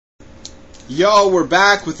Yo, we're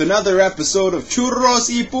back with another episode of Churros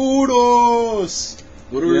Y Puros.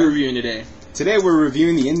 What are we reviewing today? Today we're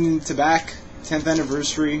reviewing the Indian Tobacco 10th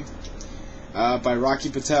anniversary by Rocky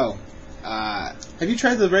Patel. Have you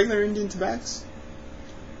tried the regular Indian Tobaccos?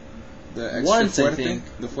 The extra Once, fuerte? I think.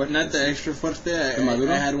 Not the extra fuerte.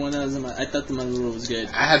 I had one that was in I thought the Maduro was good.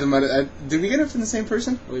 I had the Maduro. Did we get it from the same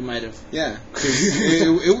person? We might have. Yeah.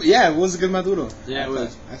 It was a good Maduro. Yeah,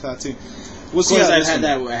 I thought too. We'll see. I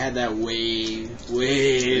had that way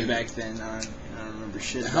back then. I don't remember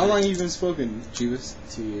shit. How long have you been smoking, Chivas?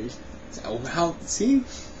 2 years. Oh, how? See,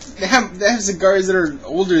 they have cigars that are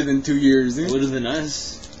older than 2 years. Eh? Older than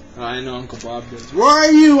us. Oh, I know Uncle Bob does. Where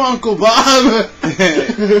are you, Uncle Bob?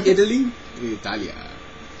 Italy? Italia.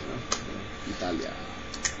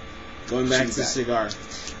 Going back to the cigar.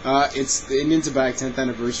 It's the Indian Tobacco 10th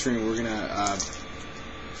anniversary, and we're gonna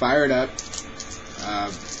fire it up.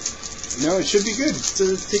 No, it should be good. So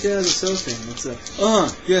let's take it out of the cellophane. What's up?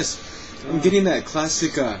 Yes. I'm getting that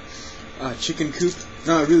classic chicken coop.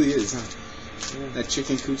 No, it really is, huh? Yeah. That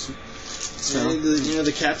chicken coop smell. Yeah,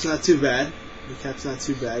 the cap's not too bad.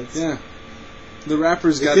 Yeah. The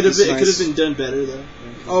rapper's got It this could have been done better, though.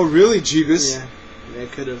 Oh, really, Jeebus? Yeah,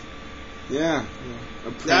 it could have. Yeah.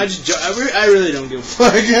 I really don't give a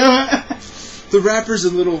fuck. The rapper's a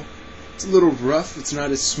little rough. It's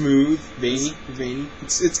not as smooth. Veiny.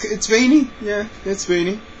 It's veiny. Yeah, it's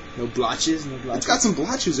veiny. No blotches. It's got some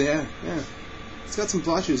blotches. Yeah. It's got some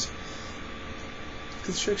blotches.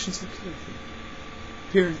 Construction's okay.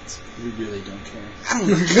 Appearance. We really don't care. I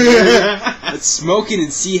don't care. Let's smoke it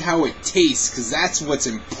and see how it tastes, because that's what's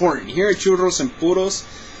important. Here at Churros and Puros,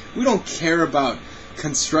 we don't care about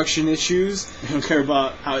construction issues. We don't care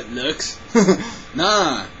about how it looks.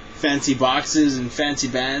 Nah. Fancy boxes and fancy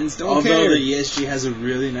bands. Don't care. The ESG has a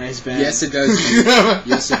really nice band. Yes, it does.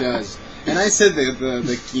 Yes, it does. And I said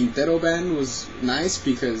the Quintero band was nice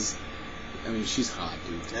because, I mean, she's hot,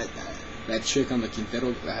 dude. That chick on the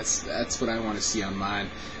Quintero, that's what I want to see on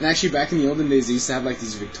mine. And actually, back in the olden days, they used to have like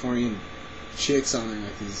these Victorian chicks on there,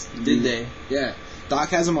 like these. Did they? Yeah. Doc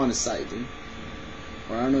has them on his site, dude.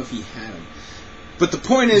 Or I don't know if he had them. But the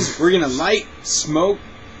point is, we're gonna light, smoke,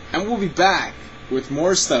 and we'll be back with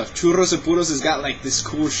more stuff. Churros y Puros has got like this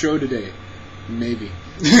cool show today. Maybe.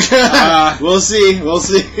 We'll see.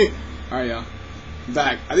 Alright, y'all.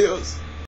 Back. Adios.